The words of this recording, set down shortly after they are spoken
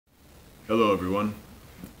Hello everyone,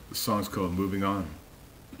 the song's called Moving On.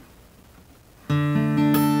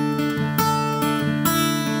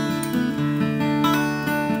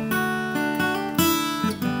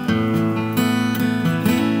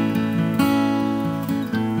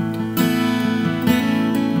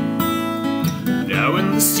 Now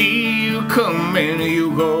in the sea you come and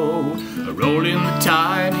you go, rolling the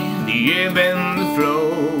tide, the ebb and the flow.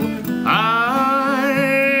 I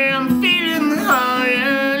am feeling the high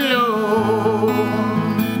and low.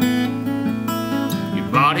 Your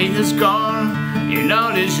body is gone, your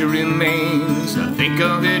knowledge remains. I think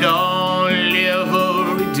of it all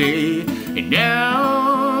every day. And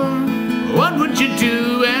now, what would you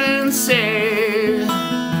do and say?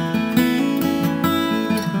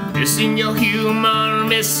 Missing your humor,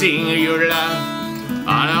 missing your laugh,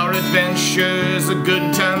 all our adventures, the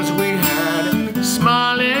good times we had.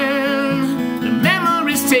 Smiling, the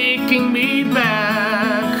memories taking me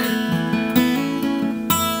back.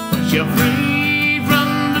 But you're free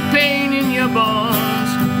from the pain in your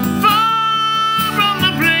bones, far from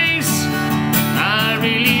the place I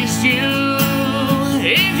released you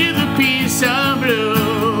into the peace of blue.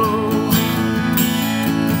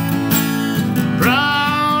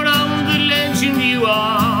 You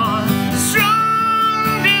are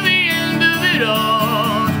strong to the end of it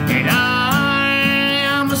all, and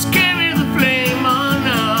I must carry the flame on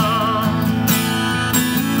now.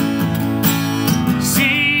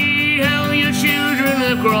 See how your children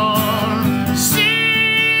have grown,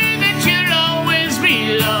 see that you'll always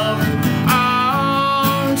be loved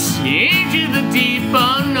out into the deep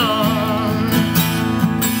unknown.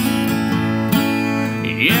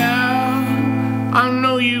 Yeah, I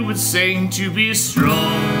know you would say to be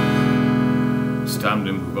strong. It's time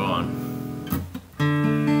to move on.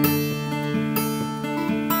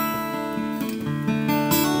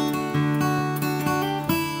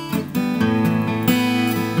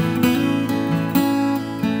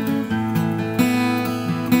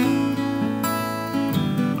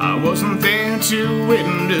 I wasn't there to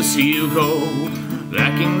witness you go,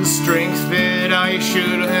 lacking the strength that I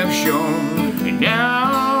should have shown. And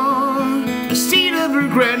now the seed of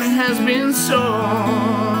regret has been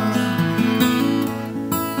sown.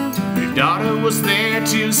 Your daughter was there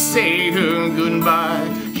to say her goodbye.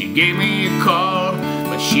 She gave me a call,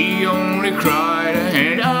 but she only cried.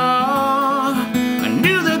 And I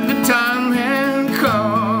knew that the time had come.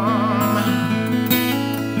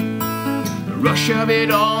 The rush of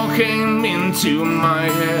it all came into my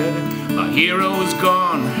head. My hero was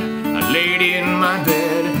gone, I laid in my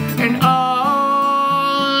bed, and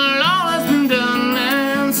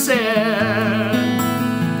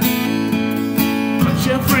but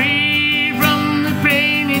you're free from the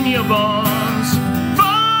pain in your bones,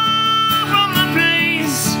 far from the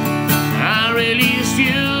place I released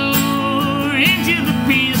you into the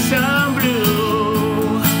peace of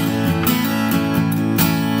blue.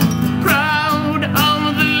 Proud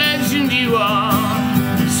of the legend you are,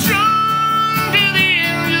 strong to the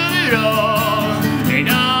end of it all, and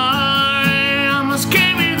I must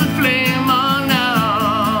carry the flame on now.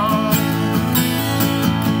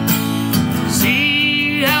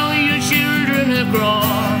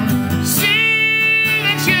 Grown. See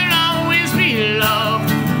that you'll always be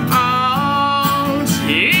loved out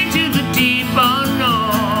into the deep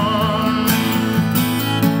unknown.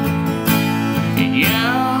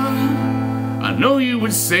 Yeah, I know you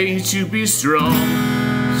would say to be strong.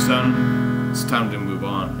 Son, it's time to move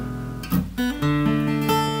on.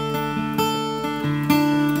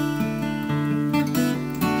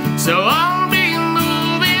 So